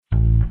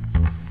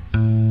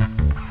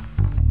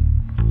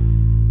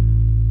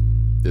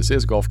This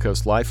is Gulf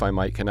Coast Life. I'm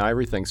Mike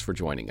Canary. Thanks for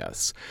joining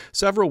us.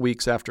 Several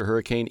weeks after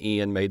Hurricane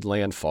Ian made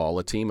landfall,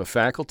 a team of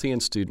faculty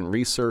and student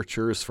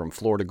researchers from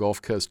Florida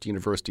Gulf Coast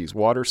University's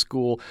Water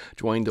School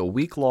joined a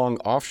week-long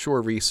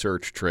offshore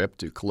research trip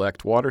to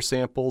collect water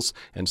samples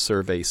and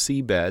survey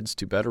seabeds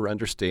to better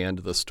understand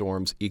the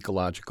storm's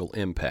ecological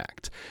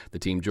impact. The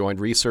team joined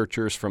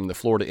researchers from the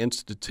Florida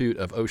Institute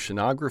of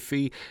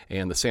Oceanography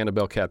and the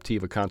Sanibel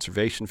Captiva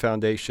Conservation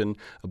Foundation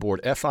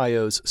aboard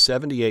FIO's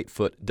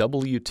 78-foot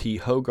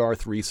WT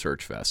Hogarth research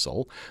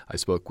vessel. I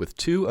spoke with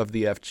two of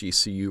the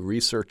FGCU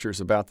researchers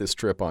about this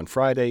trip on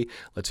Friday.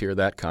 Let's hear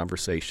that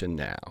conversation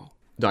now.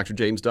 Dr.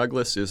 James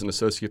Douglas is an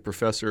associate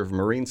professor of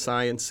marine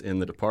science in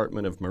the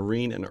Department of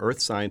Marine and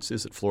Earth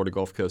Sciences at Florida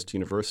Gulf Coast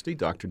University.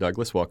 Dr.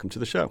 Douglas, welcome to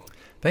the show.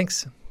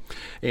 Thanks.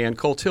 And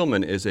Cole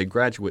Tillman is a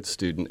graduate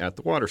student at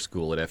the Water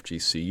School at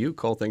FGCU.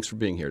 Cole, thanks for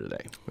being here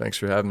today. Thanks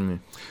for having me.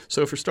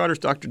 So for starters,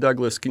 Dr.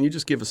 Douglas, can you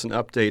just give us an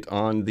update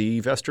on the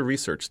Vesta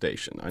Research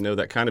Station? I know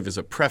that kind of is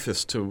a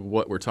preface to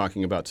what we're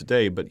talking about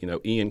today, but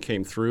Ian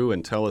came through,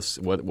 and tell us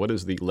what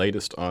is the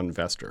latest on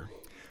Vesta?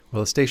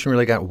 Well, the station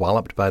really got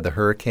walloped by the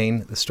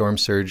hurricane. The storm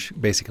surge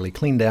basically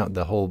cleaned out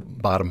the whole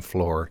bottom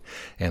floor,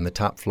 and the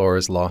top floor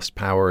has lost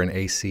power and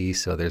AC,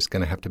 so there's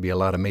going to have to be a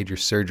lot of major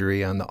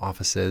surgery on the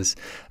offices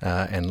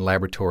and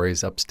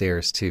laboratories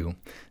upstairs, too.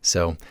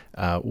 So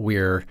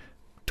we're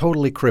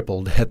totally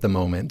crippled at the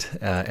moment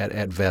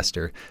at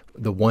Vesta.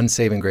 The one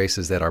saving grace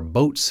is that our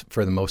boats,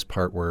 for the most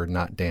part, were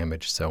not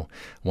damaged. So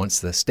once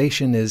the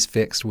station is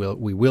fixed,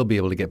 we will be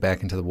able to get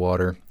back into the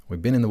water.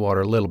 We've been in the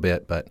water a little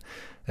bit, but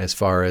as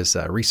far as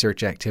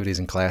research activities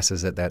and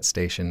classes at that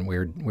station,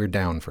 we're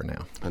down for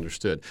now.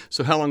 Understood.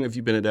 So how long have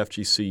you been at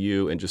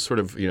FGCU, and just sort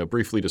of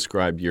briefly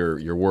describe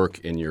your work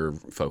and your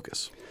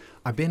focus?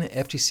 I've been at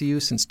FGCU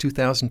since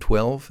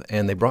 2012,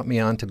 and they brought me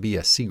on to be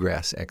a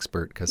seagrass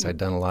expert because I'd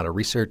done a lot of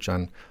research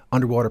on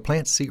underwater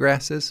plants,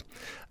 seagrasses,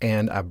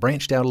 and I've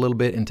branched out a little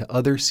bit into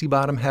other sea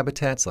bottom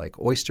habitats like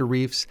oyster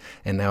reefs,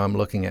 and now I'm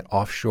looking at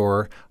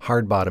offshore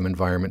hard bottom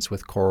environments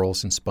with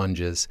corals and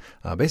sponges.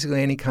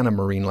 Basically, any kind of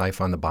marine life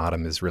on the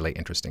bottom is really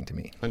interesting to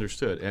me.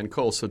 Understood. And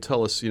Cole, so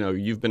tell us,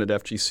 you've been at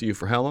FGCU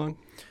for how long?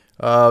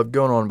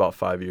 Going on about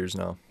 5 years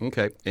now.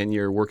 Okay, and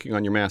you're working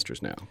on your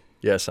master's now?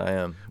 Yes, I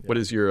am. What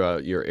is your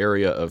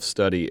area of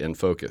study and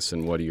focus,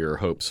 and what are your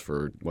hopes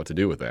for what to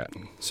do with that?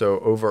 So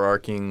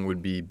overarching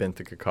would be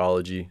benthic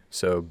ecology,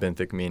 so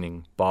benthic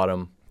meaning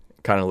bottom,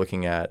 kind of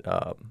looking at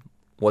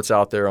what's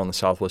out there on the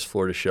southwest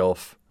Florida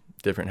shelf,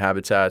 different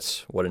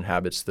habitats, what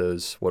inhabits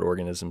those, what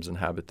organisms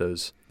inhabit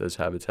those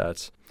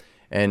habitats.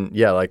 And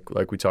yeah,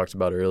 like we talked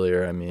about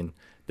earlier, I mean,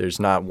 there's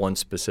not one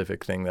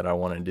specific thing that I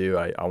want to do.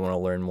 I want to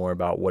learn more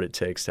about what it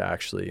takes to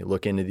actually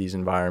look into these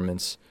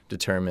environments,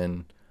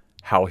 determine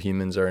how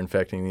humans are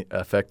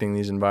affecting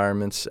these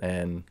environments,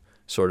 and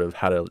sort of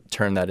how to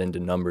turn that into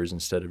numbers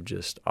instead of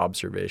just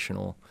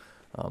observational,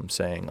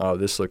 saying, oh,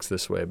 this looks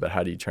this way, but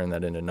how do you turn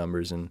that into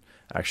numbers and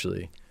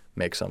actually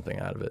make something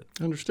out of it?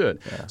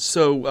 Understood. Yeah.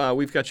 So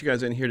we've got you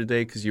guys in here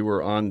today because you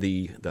were on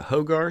the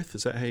Hogarth,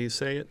 is that how you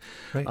say it?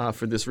 Right.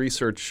 For this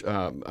research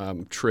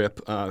trip.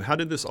 How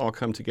did this all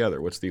come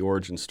together? What's the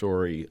origin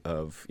story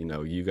of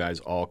you guys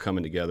all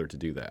coming together to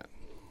do that?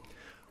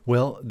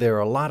 Well, there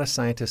are a lot of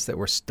scientists that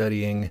were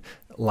studying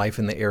life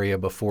in the area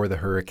before the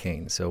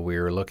hurricane. So we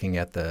were looking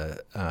at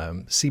the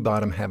sea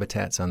bottom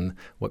habitats on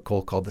what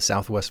Cole called the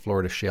southwest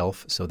Florida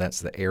shelf. So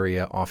that's the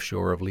area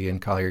offshore of Lee and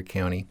Collier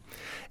County.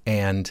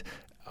 And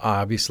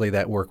obviously,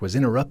 that work was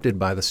interrupted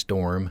by the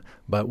storm,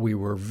 but we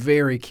were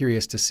very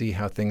curious to see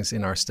how things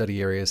in our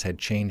study areas had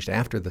changed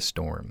after the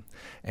storm.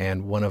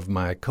 And one of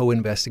my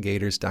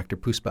co-investigators, Dr.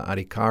 Puspa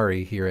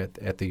Adhikari here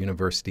at the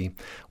university,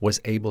 was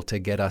able to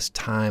get us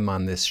time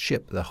on this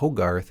ship, the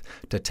Hogarth,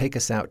 to take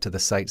us out to the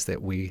sites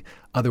that we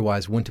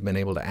otherwise wouldn't have been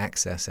able to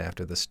access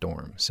after the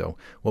storm. So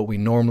what we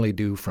normally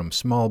do from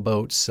small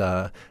boats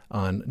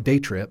on day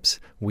trips,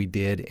 we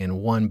did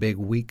in one big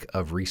week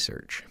of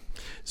research.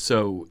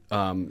 So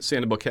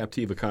Sanibel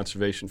Captiva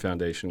Conservation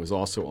Foundation was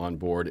also on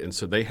board, and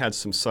so they had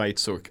some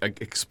sites. So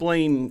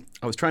explain,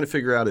 I was trying to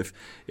figure out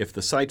if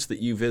the sites that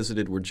you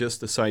visited were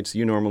just the sites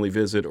you normally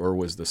visit, or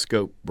was the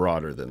scope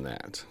broader than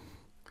that?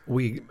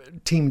 We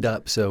teamed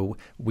up, so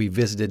we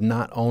visited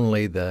not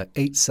only the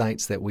 8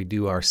 sites that we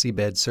do our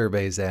seabed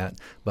surveys at,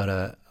 but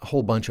a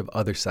whole bunch of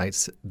other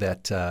sites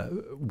that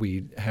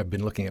we have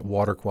been looking at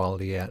water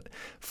quality at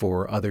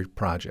for other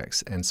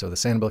projects. And so the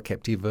Sanibel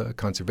Captiva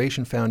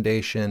Conservation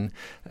Foundation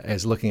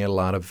is looking at a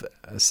lot of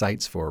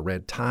sites for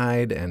red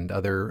tide and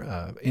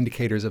other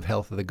indicators of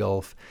health of the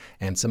Gulf.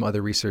 And some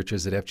other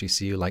researchers at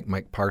FGCU, like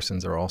Mike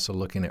Parsons, are also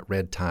looking at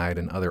red tide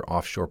and other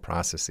offshore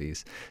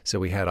processes. So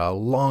we had a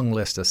long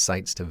list of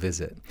sites to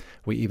visit.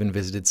 We even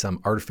visited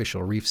some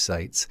artificial reef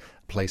sites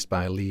placed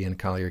by Lee and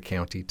Collier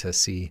County to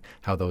see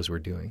how those were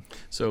doing.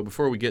 So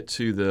before we get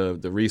to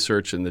the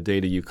research and the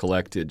data you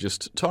collected,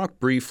 just talk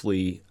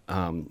briefly,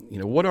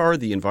 what are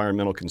the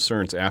environmental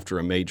concerns after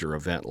a major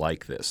event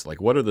like this?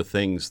 Like, what are the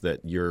things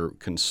that you're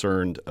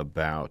concerned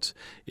about?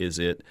 Is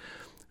it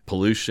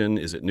pollution?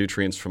 Is it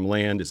nutrients from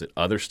land? Is it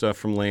other stuff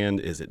from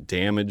land? Is it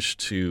damage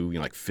to,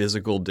 like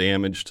physical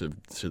damage to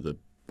the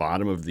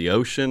bottom of the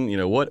ocean?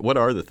 What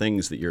are the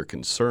things that you're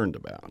concerned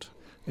about?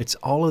 It's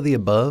all of the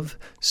above.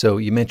 So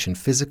you mentioned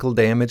physical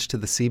damage to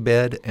the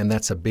seabed, and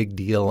that's a big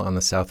deal on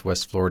the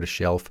Southwest Florida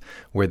shelf,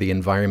 where the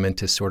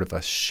environment is sort of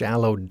a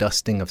shallow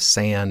dusting of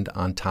sand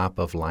on top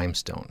of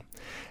limestone.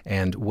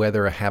 And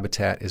whether a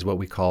habitat is what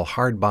we call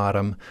hard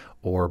bottom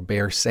or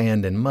bare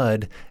sand and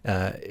mud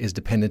is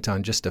dependent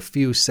on just a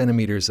few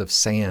centimeters of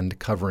sand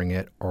covering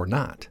it or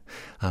not.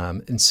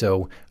 And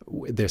so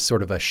there's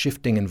sort of a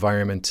shifting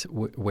environment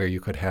where you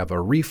could have a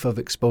reef of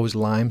exposed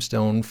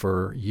limestone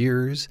for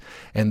years,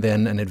 and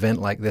then an event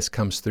like this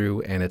comes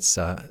through and it's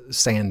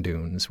sand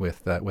dunes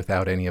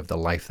without any of the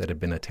life that had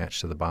been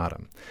attached to the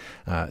bottom.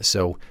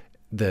 So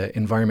the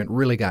environment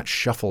really got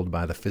shuffled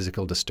by the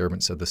physical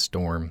disturbance of the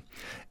storm,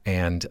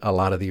 and a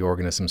lot of the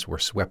organisms were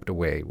swept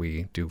away.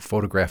 We do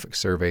photographic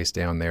surveys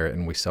down there,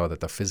 and we saw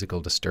that the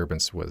physical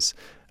disturbance was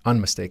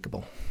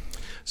unmistakable.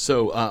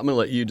 So I'm going to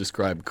let you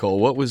describe, Cole.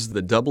 What was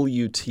the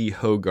W.T.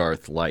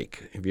 Hogarth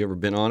like? Have you ever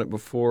been on it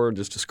before?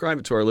 Just describe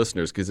it to our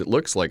listeners, because it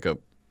looks like a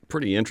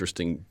pretty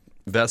interesting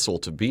vessel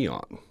to be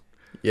on.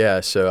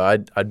 Yeah, so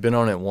I'd been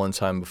on it one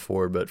time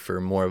before, but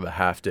for more of a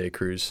half-day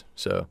cruise.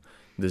 So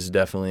this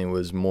definitely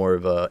was more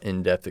of a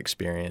in-depth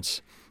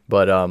experience.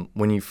 But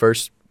when you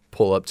first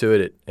pull up to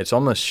it, it's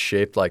almost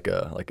shaped like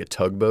a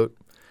tugboat.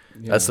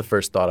 Yeah. That's the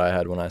first thought I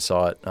had when I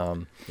saw it.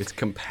 It's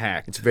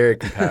compact. It's very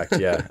compact,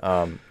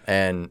 yeah.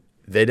 And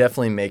they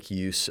definitely make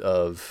use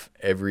of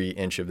every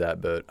inch of that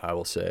boat, I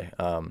will say.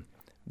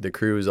 The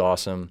crew is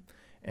awesome,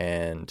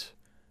 and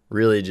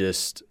really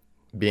just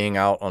being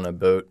out on a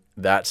boat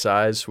that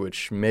size,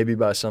 which maybe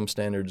by some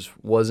standards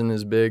wasn't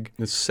as big.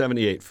 It's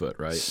 78 foot,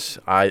 right?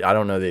 I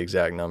don't know the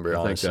exact number,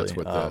 honestly. I think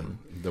that's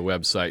what the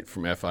website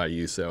from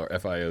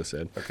FIO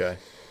said. Okay.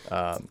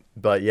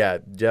 But yeah,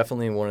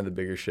 definitely one of the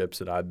bigger ships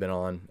that I've been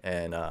on,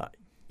 and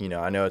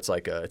I know it's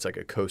like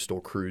a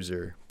coastal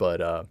cruiser,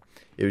 but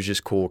it was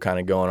just cool kind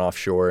of going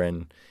offshore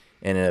and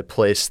in a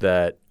place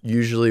that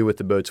usually with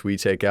the boats we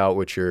take out,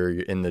 which are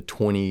in the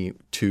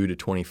 22 to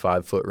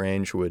 25 foot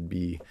range, would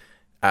be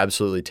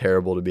absolutely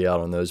terrible to be out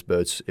on those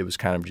boats. It was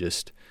kind of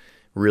just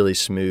really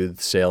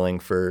smooth sailing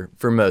for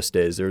most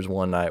days. There was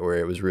one night where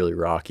it was really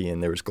rocky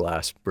and there was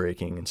glass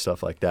breaking and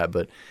stuff like that,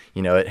 but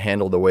it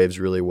handled the waves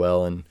really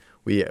well, and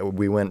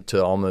we went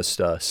to almost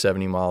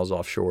 70 miles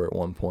offshore at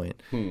one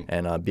point.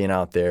 And being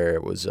out there,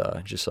 it was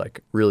just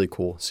like really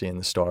cool seeing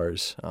the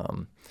stars,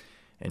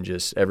 and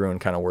just everyone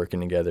kind of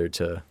working together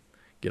to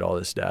get all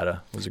this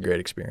data. It was a great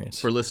experience.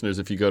 For listeners,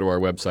 if you go to our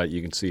website,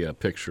 you can see a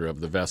picture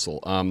of the vessel.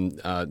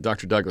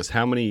 Dr. Douglas,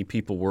 how many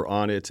people were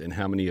on it, and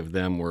how many of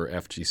them were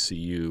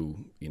FGCU,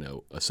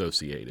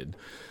 associated?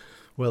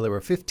 Well, there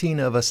were 15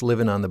 of us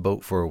living on the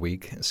boat for a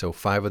week, so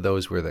 5 of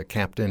those were the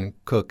captain,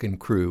 cook, and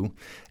crew,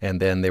 and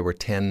then there were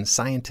 10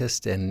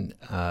 scientists and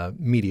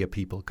media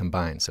people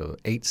combined, so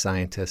 8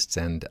 scientists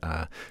and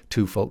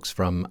 2 folks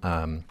from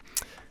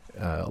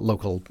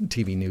local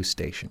TV news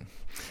station.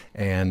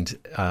 And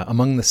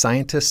among the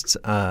scientists,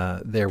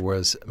 there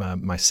was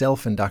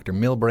myself and Dr.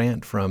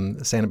 Milbrandt from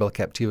the Sanibel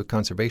Captiva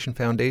Conservation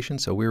Foundation.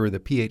 So we were the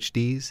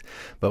PhDs,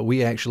 but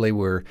we actually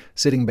were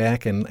sitting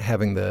back and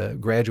having the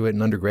graduate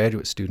and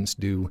undergraduate students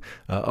do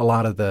a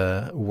lot of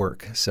the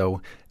work.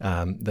 So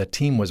the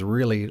team was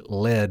really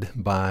led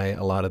by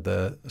a lot of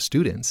the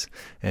students,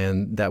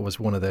 and that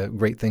was one of the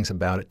great things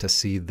about it, to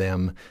see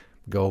them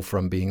go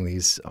from being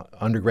these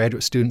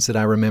undergraduate students that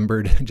I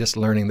remembered just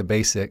learning the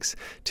basics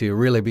to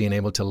really being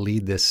able to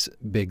lead this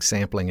big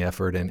sampling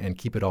effort and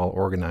keep it all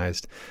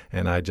organized.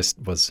 And I just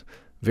was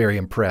very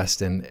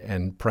impressed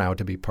and proud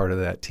to be part of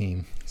that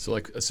team. So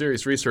like a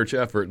serious research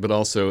effort, but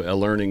also a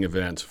learning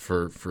event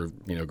for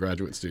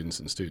graduate students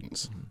and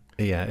students.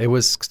 Yeah, it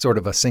was sort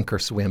of a sink or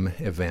swim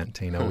event.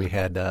 We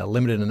had a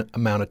limited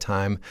amount of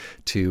time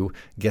to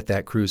get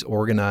that cruise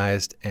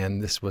organized,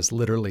 and this was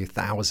literally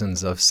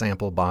thousands of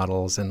sample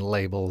bottles and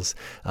labels,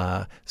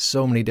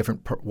 so many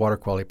different water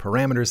quality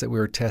parameters that we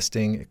were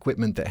testing,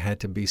 equipment that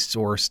had to be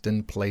sourced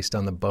and placed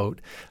on the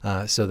boat.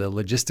 So the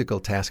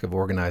logistical task of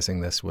organizing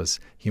this was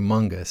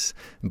humongous,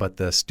 but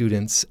the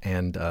students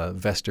and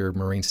Vester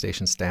Marine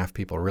Station staff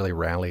people really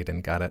rallied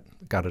and got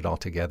it all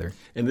together.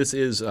 And this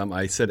is,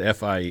 I said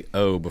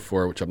FIO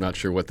before, which I'm not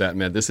sure what that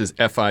meant. This is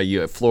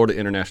FIU, Florida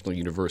International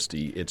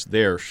University. It's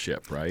their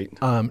ship, right?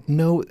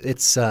 No,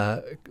 it's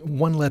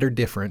one letter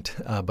different,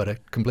 but a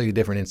completely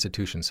different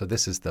institution. So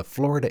this is the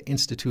Florida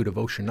Institute of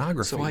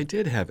Oceanography. So I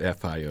did have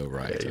FIO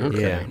right. Yeah,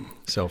 okay. Yeah.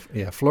 So,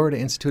 Florida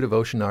Institute of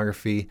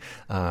Oceanography.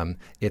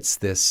 It's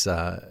this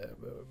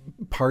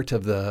part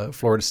of the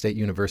Florida State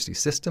University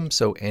system.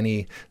 So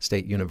any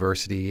state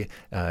university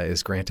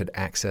is granted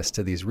access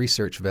to these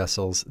research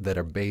vessels that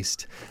are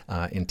based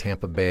in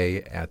Tampa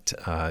Bay at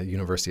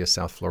University of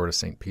South Florida,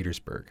 St.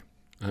 Petersburg.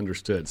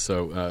 Understood.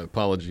 So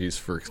apologies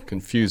for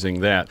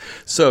confusing that.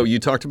 So you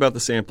talked about the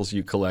samples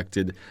you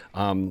collected.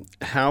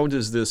 How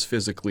does this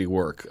physically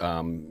work?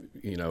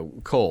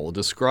 Cole,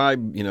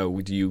 describe,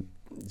 do you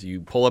Do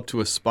you pull up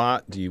to a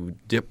spot? Do you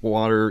dip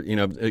water?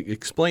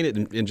 Explain it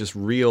in just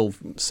real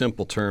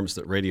simple terms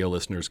that radio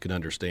listeners can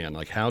understand.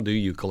 Like, how do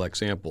you collect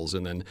samples,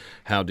 and then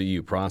how do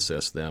you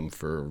process them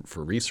for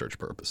research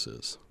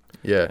purposes?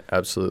 Yeah,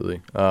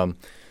 absolutely.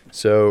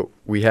 So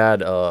we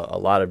had a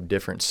lot of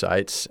different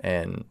sites,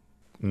 and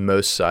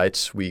most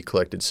sites we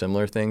collected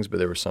similar things, but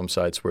there were some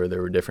sites where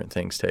there were different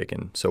things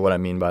taken. So what I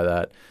mean by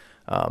that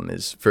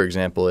is, for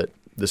example, at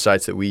the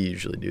sites that we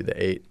usually do,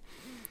 the 8,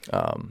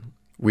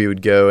 we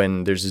would go,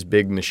 and there's this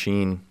big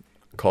machine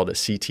called a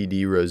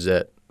CTD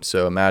rosette.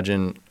 So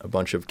imagine a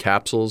bunch of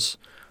capsules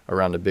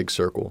around a big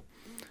circle.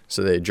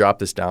 So they drop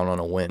this down on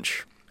a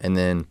winch, and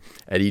then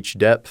at each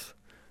depth,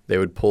 they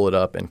would pull it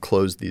up and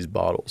close these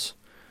bottles.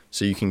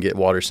 So you can get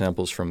water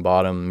samples from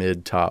bottom,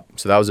 mid, top.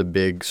 So that was a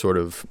big sort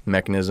of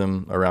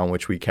mechanism around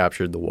which we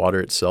captured the water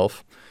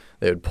itself.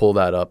 They would pull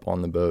that up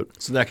on the boat.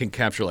 So that can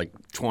capture like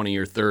 20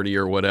 or 30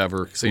 or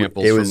whatever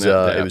samples it was, from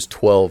that depth. It was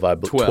 12,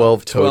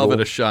 12 total. 12 at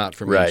a shot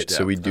from each right, depth.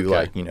 So we do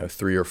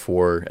 3 or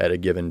 4 at a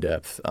given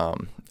depth.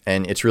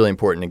 And it's really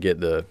important to get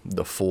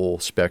the full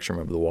spectrum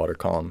of the water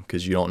column,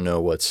 because you don't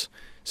know what's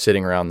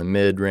sitting around the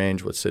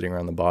mid-range, what's sitting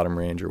around the bottom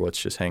range, or what's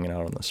just hanging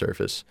out on the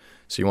surface.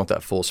 So you want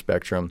that full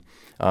spectrum.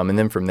 And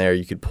then from there,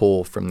 you could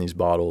pull from these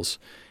bottles,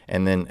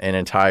 and then an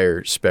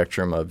entire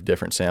spectrum of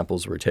different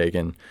samples were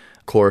taken.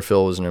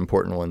 Chlorophyll was an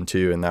important one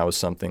too, and that was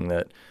something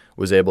that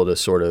was able to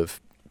sort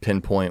of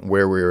pinpoint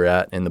where we were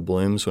at in the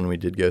blooms when we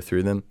did go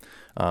through them,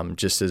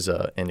 just as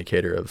an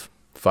indicator of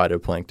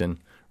phytoplankton,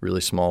 really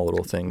small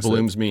little things.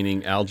 Blooms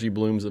meaning algae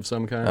blooms of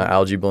some kind?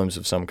 Algae blooms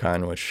of some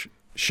kind, which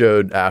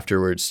showed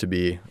afterwards to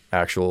be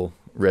actual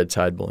red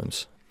tide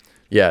blooms.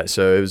 Yeah,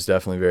 so it was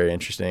definitely very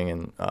interesting.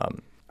 And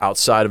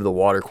outside of the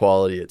water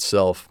quality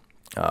itself,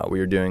 we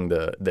were doing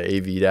the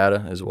AV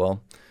data as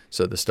well.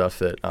 So the stuff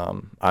that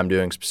I'm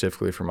doing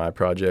specifically for my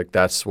project,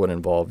 that's what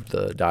involved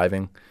the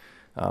diving.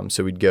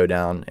 So we'd go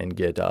down and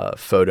get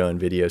photo and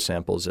video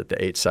samples at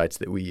the 8 sites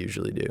that we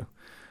usually do.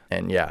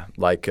 And yeah,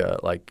 like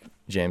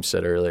James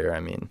said earlier, I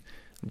mean,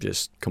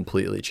 just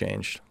completely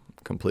changed,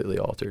 completely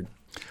altered.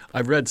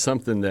 I've read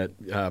something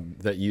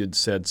that you'd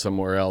said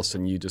somewhere else,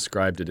 and you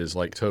described it as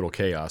like total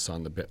chaos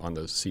on the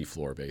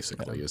seafloor.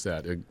 Basically, Yeah. Is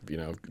that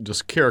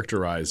just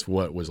characterize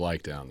what it was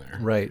like down there?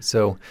 Right.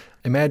 So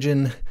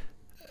imagine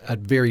a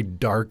very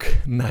dark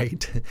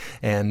night,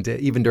 and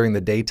even during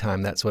the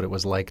daytime, that's what it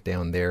was like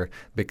down there,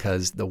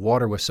 because the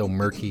water was so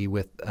murky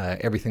with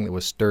everything that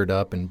was stirred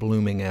up and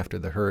blooming after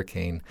the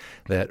hurricane,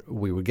 that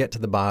we would get to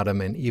the bottom,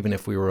 and even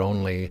if we were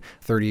only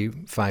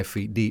 35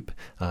 feet deep,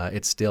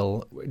 it's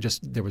still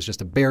there was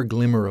just a bare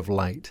glimmer of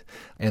light.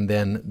 And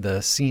then the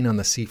scene on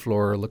the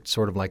seafloor looked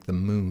sort of like the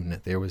moon.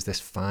 There was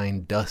this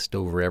fine dust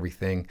over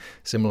everything,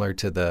 similar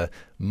to the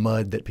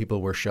mud that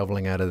people were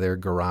shoveling out of their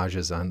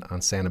garages on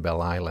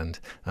Sanibel Island.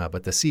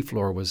 But the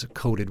seafloor was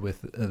coated with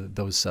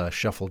those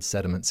shuffled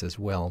sediments as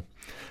well.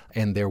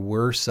 And there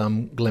were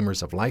some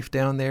glimmers of life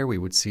down there. We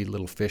would see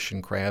little fish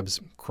and crabs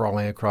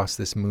crawling across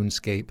this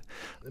moonscape.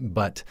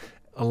 But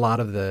a lot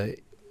of the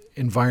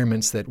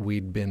environments that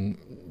we'd been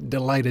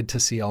delighted to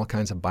see all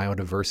kinds of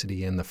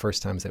biodiversity in the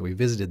first times that we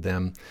visited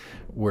them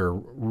were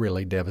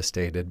really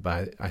devastated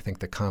by, I think,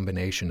 the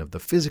combination of the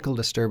physical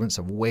disturbance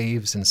of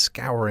waves and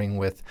scouring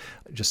with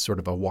just sort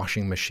of a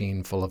washing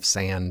machine full of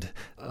sand,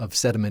 of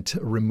sediment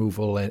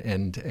removal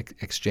and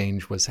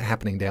exchange was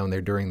happening down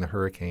there during the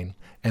hurricane.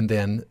 And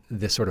then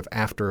the sort of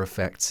after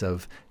effects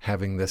of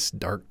having this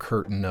dark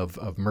curtain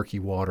of murky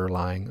water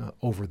lying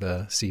over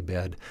the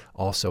seabed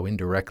also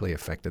indirectly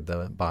affected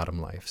the bottom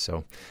life.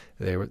 So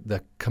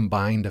the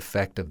combined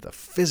effect of the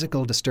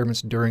physical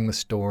disturbance during the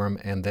storm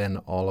and then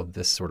all of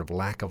this sort of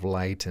lack of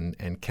light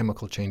and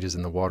chemical changes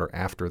in the water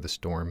after the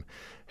storm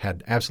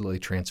had absolutely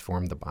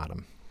transformed the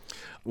bottom.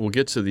 We'll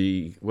get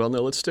to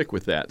let's stick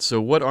with that.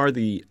 So what are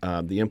the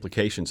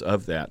implications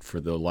of that for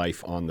the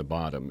life on the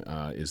bottom?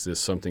 Is this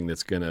something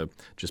that's going to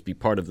just be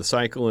part of the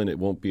cycle and it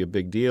won't be a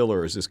big deal,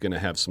 or is this going to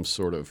have some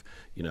sort of,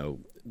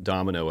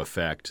 domino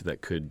effect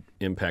that could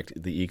impact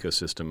the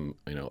ecosystem,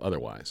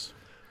 otherwise?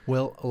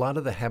 Well, a lot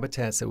of the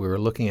habitats that we were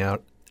looking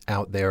at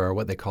out there are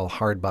what they call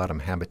hard bottom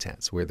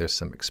habitats, where there's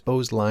some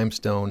exposed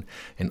limestone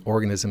and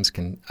organisms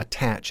can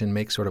attach and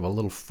make sort of a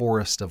little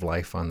forest of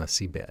life on the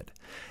seabed.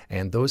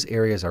 And those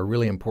areas are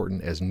really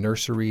important as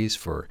nurseries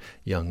for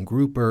young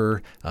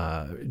grouper,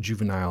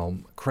 juvenile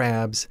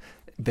crabs.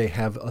 They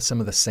have some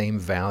of the same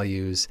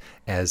values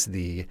as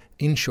the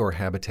inshore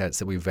habitats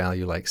that we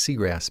value, like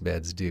seagrass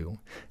beds do.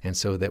 And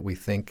so that we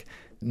think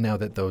now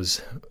that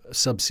those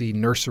subsea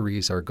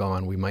nurseries are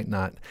gone, we might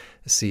not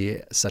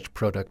see such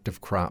productive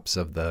crops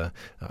of the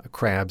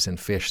crabs and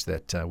fish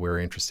that we're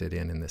interested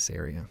in this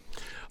area.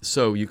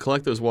 So you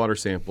collect those water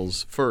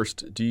samples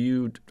first.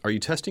 Are you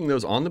testing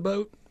those on the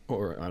boat?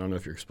 Or I don't know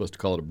if you're supposed to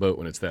call it a boat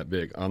when it's that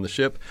big, on the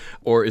ship?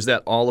 Or is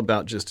that all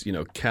about just,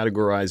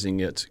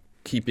 categorizing it,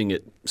 keeping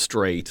it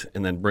straight,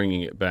 and then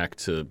bringing it back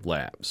to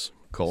labs?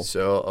 Cole?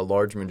 So a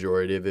large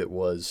majority of it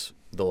was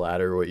The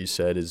latter, what you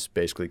said, is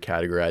basically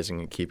categorizing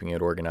and keeping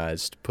it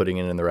organized, putting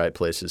it in the right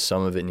places.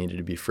 Some of it needed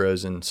to be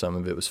frozen, some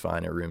of it was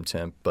fine at room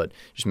temp, but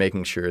just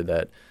making sure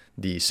that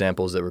the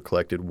samples that were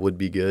collected would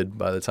be good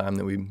by the time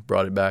that we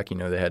brought it back.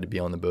 They had to be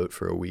on the boat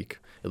for a week,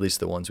 at least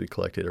the ones we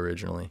collected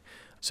originally.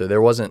 So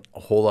there wasn't a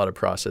whole lot of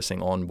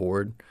processing on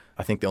board.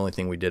 I think the only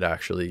thing we did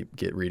actually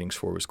get readings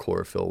for was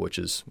chlorophyll, which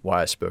is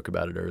why I spoke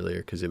about it earlier,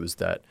 because it was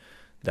that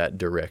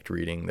direct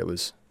reading that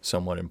was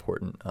somewhat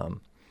important.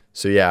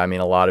 So yeah,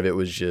 a lot of it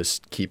was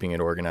just keeping it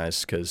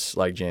organized because,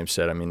 like James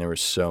said, there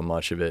was so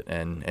much of it,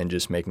 and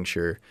just making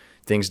sure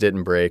things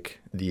didn't break.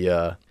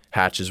 The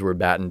hatches were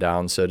battened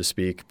down, so to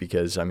speak,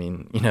 because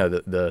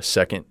the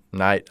second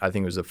night, I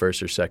think it was the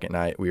first or second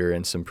night, we were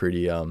in some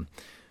pretty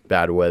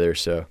bad weather,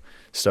 so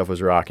stuff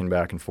was rocking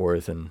back and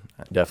forth, and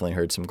I definitely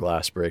heard some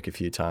glass break a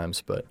few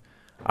times, but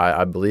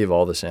I believe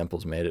all the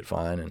samples made it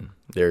fine, and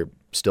they're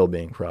still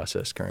being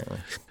processed currently.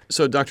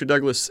 So, Dr.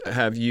 Douglas,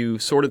 have you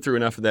sorted through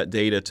enough of that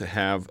data to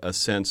have a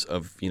sense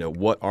of,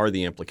 what are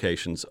the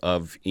implications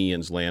of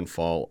Ian's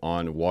landfall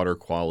on water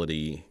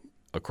quality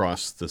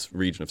across this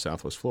region of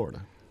Southwest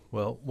Florida?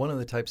 Well, one of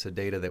the types of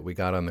data that we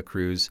got on the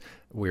cruise,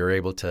 we were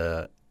able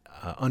to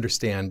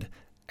understand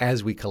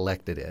as we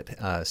collected it.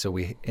 So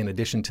we, in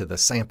addition to the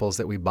samples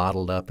that we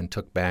bottled up and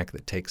took back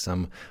that take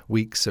some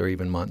weeks or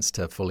even months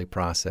to fully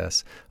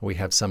process, we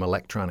have some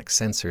electronic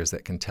sensors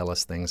that can tell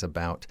us things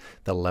about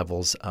the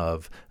levels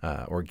of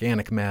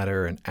organic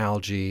matter and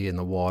algae in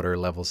the water,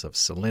 levels of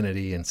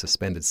salinity and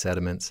suspended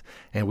sediments.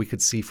 And we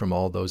could see from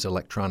all those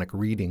electronic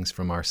readings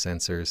from our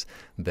sensors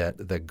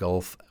that the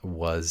Gulf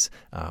was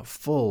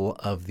full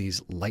of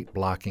these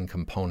light-blocking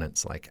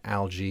components like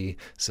algae,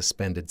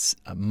 suspended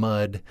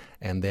mud,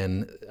 and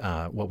then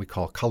what we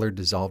call colored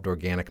dissolved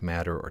organic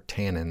matter, or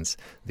tannins,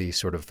 the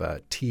sort of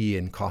tea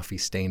and coffee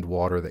stained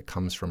water that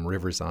comes from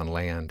rivers on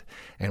land.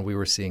 And we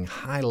were seeing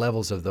high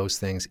levels of those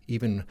things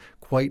even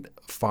quite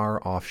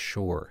far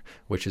offshore,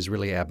 which is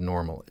really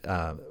abnormal.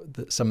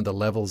 Some of the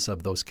levels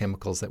of those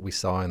chemicals that we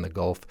saw in the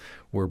Gulf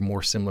were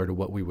more similar to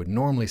what we would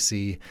normally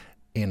see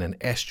in an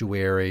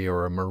estuary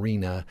or a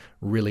marina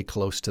really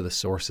close to the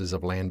sources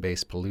of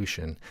land-based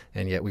pollution,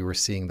 and yet we were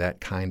seeing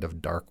that kind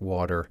of dark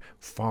water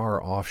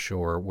far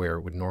offshore where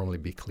it would normally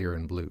be clear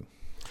and blue.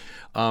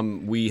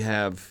 We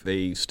have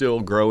a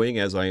still growing,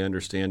 as I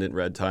understand it,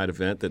 red tide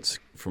event that's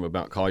from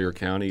about Collier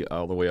County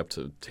all the way up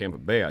to Tampa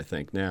Bay, I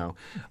think now.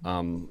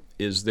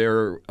 Is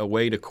there a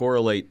way to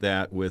correlate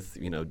that with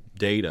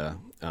data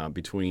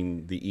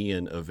between the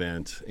Ian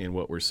event and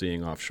what we're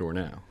seeing offshore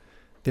now?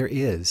 There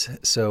is.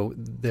 So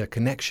the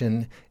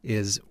connection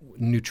is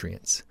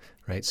nutrients,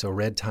 right? So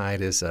red tide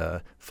is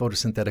a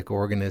photosynthetic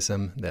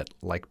organism that,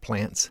 like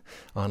plants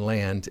on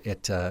land,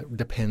 it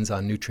depends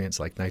on nutrients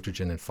like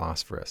nitrogen and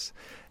phosphorus.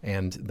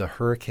 And the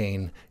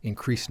hurricane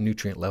increased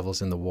nutrient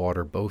levels in the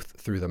water both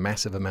through the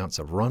massive amounts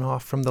of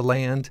runoff from the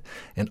land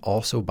and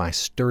also by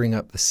stirring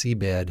up the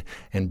seabed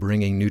and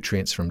bringing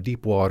nutrients from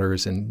deep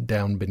waters and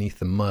down beneath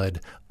the mud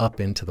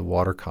up into the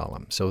water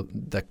column. So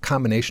the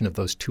combination of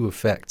those two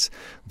effects,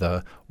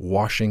 the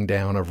washing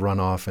down of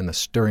runoff and the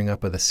stirring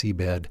up of the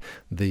seabed,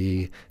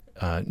 the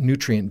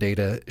nutrient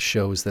data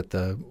shows that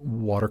the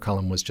water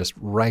column was just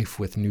rife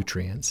with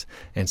nutrients.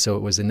 And so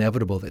it was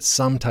inevitable that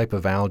some type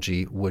of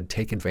algae would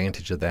take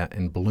advantage of that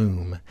and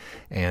bloom.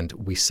 And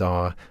we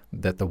saw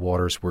that the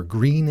waters were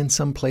green in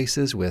some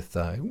places with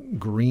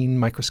green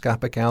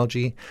microscopic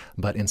algae,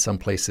 but in some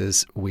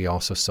places we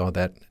also saw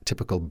that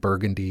typical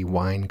burgundy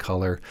wine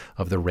color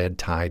of the red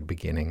tide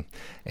beginning.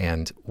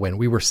 And when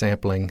we were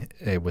sampling,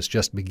 it was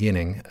just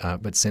beginning,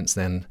 but since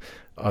then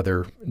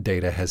other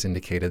data has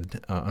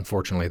indicated,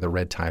 unfortunately, the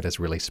red tide has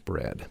really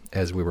spread,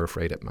 as we were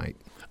afraid it might.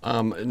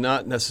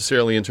 Not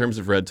necessarily in terms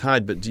of red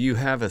tide, but do you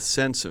have a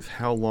sense of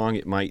how long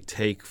it might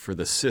take for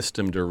the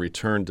system to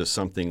return to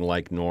something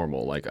like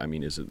normal?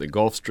 Is it the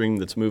Gulf Stream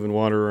that's moving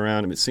water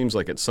around? It seems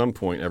like at some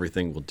point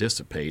everything will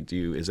dissipate.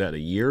 Is that a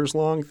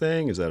years-long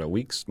thing? Is that a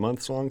weeks,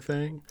 months-long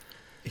thing?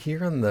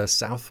 Here on the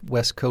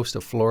southwest coast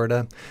of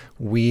Florida,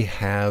 we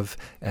have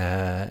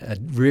a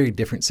very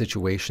different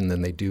situation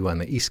than they do on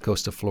the east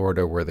coast of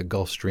Florida, where the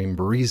Gulf Stream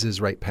breezes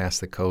right past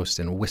the coast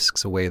and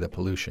whisks away the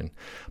pollution.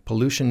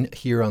 Pollution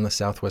here on the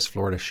southwest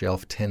Florida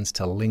shelf tends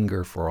to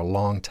linger for a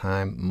long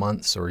time,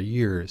 months or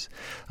years,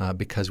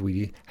 because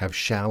we have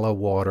shallow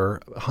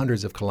water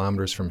hundreds of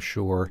kilometers from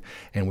shore,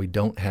 and we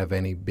don't have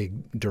any big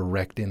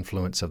direct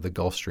influence of the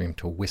Gulf Stream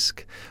to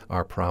whisk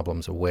our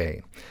problems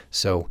away.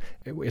 So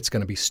it's going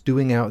to be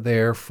stewing out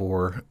there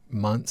for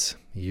months,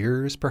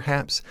 years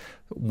perhaps.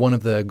 One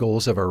of the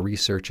goals of our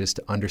research is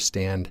to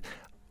understand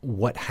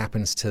what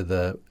happens to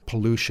the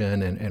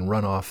pollution and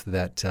runoff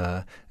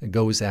that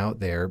goes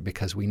out there,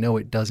 because we know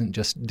it doesn't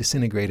just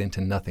disintegrate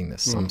into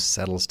nothingness. Some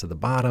settles to the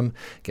bottom,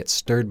 gets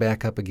stirred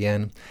back up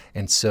again.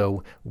 And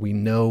so we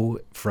know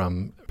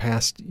from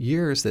past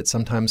years that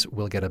sometimes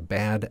we'll get a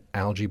bad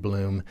algae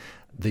bloom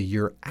the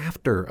year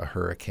after a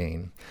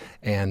hurricane,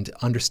 and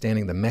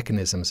understanding the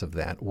mechanisms of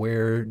that.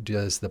 Where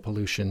does the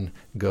pollution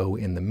go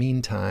in the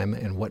meantime,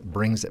 and what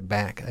brings it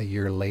back a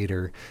year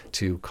later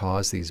to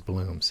cause these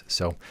blooms?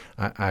 So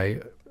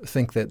I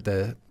think that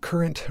the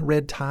current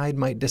red tide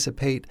might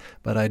dissipate,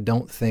 but I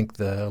don't think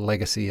the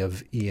legacy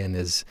of Ian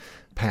is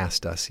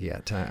past us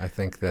yet. I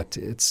think that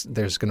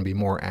there's going to be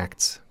more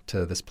acts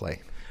to this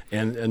play.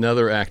 And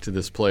another act to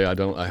this play,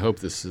 I hope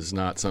this is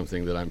not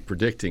something that I'm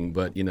predicting,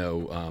 but,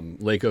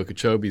 Lake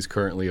Okeechobee is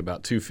currently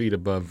about 2 feet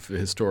above the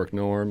historic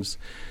norms.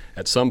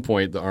 At some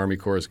point, the Army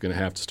Corps is going to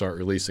have to start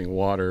releasing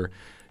water.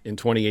 In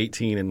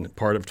 2018 and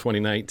part of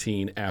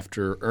 2019,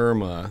 after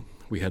Irma,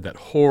 we had that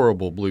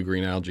horrible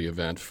blue-green algae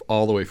event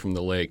all the way from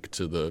the lake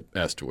to the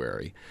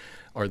estuary.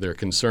 Are there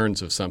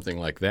concerns of something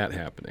like that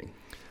happening?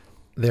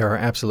 There are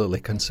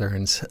absolutely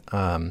concerns.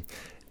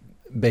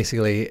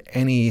 Basically,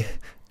 any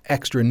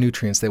extra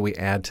nutrients that we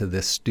add to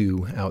this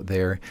stew out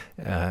there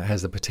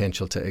has the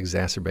potential to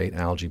exacerbate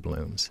algae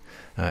blooms.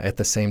 At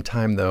the same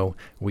time, though,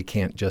 we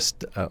can't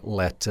just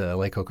let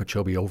Lake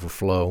Okeechobee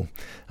overflow,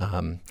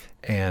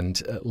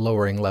 and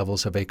lowering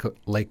levels of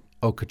Lake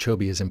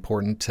Okeechobee is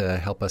important to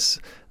help us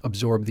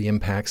absorb the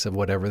impacts of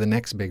whatever the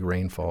next big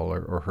rainfall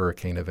or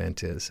hurricane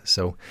event is.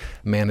 So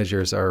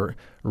managers are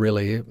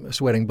really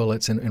sweating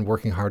bullets and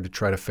working hard to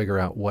try to figure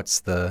out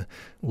what's the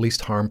least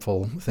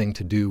harmful thing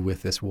to do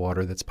with this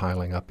water that's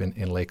piling up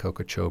in Lake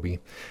Okeechobee.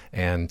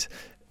 And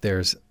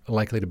there's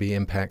likely to be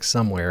impacts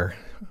somewhere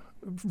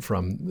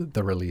from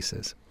the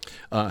releases.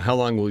 How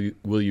long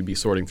will you be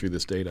sorting through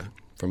this data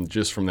from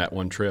that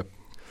one trip?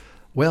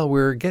 Well,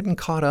 we're getting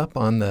caught up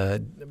on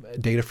the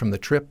data from the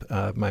trip.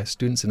 My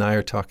students and I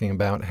are talking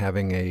about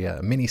having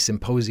a mini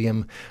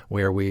symposium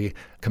where we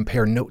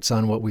compare notes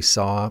on what we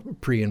saw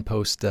pre and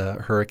post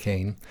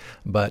hurricane.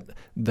 But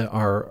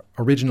our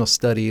original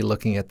study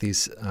looking at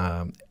these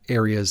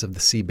areas of the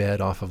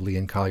seabed off of Lee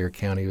and Collier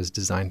County was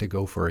designed to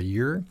go for a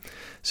year.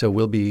 So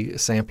we'll be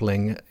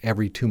sampling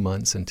every 2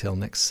 months until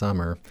next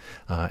summer,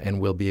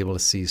 and we'll be able to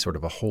see sort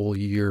of a whole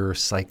year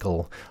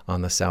cycle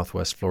on the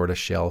southwest Florida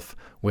shelf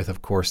with,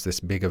 of course, this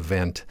big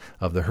event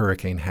of the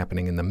hurricane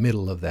happening in the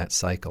middle of that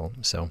cycle.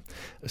 So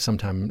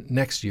sometime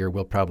next year,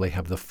 we'll probably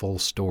have the full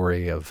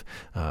story of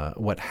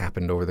what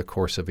happened over the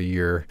course of a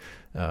year,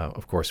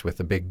 of course, with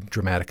the big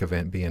dramatic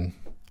event being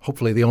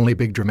hopefully the only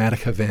big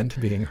dramatic event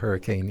being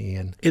Hurricane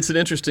Ian. It's an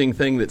interesting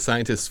thing that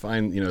scientists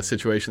find, a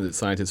situation that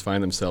scientists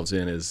find themselves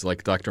in is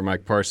like Dr.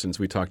 Mike Parsons.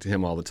 We talk to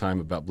him all the time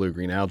about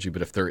blue-green algae,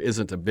 but if there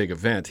isn't a big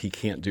event, he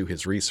can't do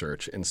his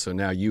research. And so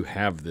now you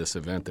have this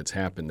event that's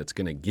happened that's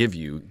going to give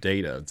you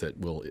data that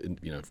will,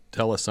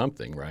 tell us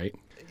something, right?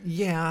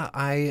 Yeah,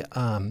 I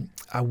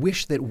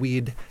wish that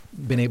we'd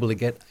been able to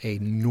get a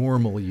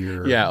normal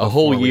year. Yeah, a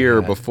whole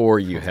year before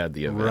you had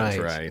the event,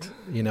 right?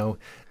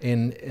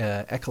 In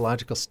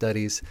ecological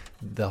studies,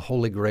 the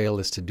holy grail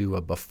is to do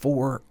a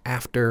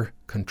before-after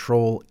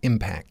control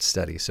impact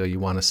study. So you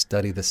want to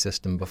study the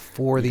system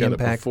before the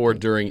impact. Before,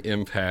 during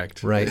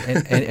impact. Right,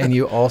 and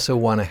you also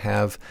want to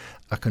have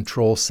a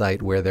control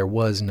site where there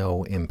was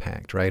no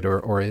impact, right,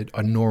 or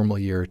a normal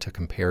year to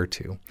compare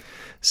to.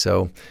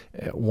 So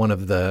one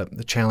of the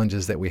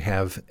challenges that we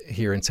have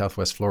here in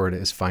Southwest Florida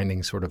is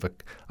finding sort of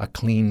a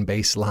clean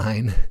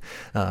baseline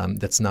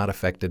that's not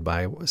affected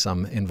by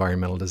some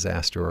environmental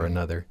disaster or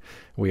another.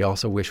 We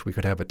also wish we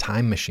could have a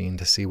time machine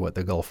to see what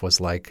the Gulf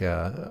was like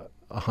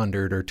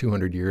 100 or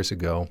 200 years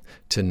ago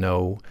to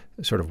know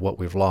sort of what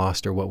we've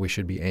lost or what we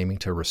should be aiming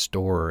to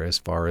restore as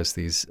far as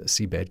these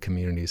seabed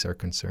communities are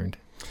concerned.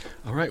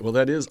 All right. Well,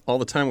 that is all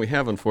the time we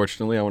have,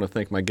 unfortunately. I want to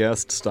thank my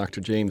guests.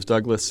 Dr. James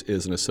Douglas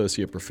is an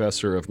associate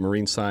professor of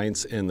marine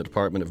science in the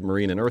Department of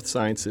Marine and Earth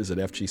Sciences at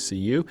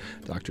FGCU.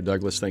 Dr.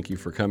 Douglas, thank you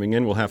for coming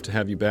in. We'll have to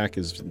have you back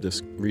as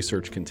this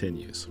research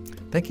continues.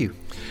 Thank you.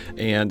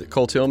 And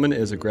Cole Tillman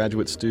is a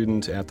graduate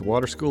student at the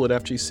Water School at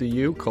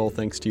FGCU. Cole,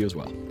 thanks to you as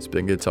well. It's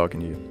been good talking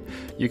to you.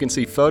 You can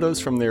see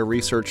photos from their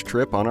research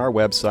trip on our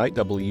website,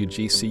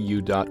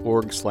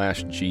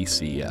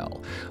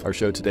 wgcu.org/GCL. Our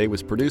show today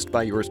was produced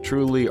by yours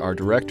truly. Our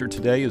director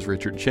today is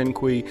Richard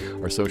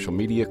Chinqui. Our social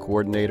media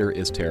coordinator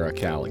is Tara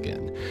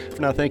Callaghan.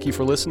 For now, thank you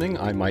for listening.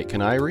 I'm Mike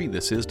Canary.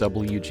 This is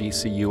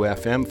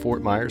WGCU-FM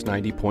Fort Myers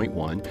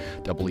 90.1,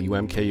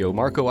 WMKO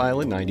Marco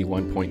Island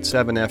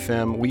 91.7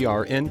 FM. We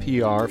are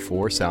NPR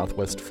for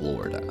Southwest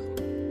Florida.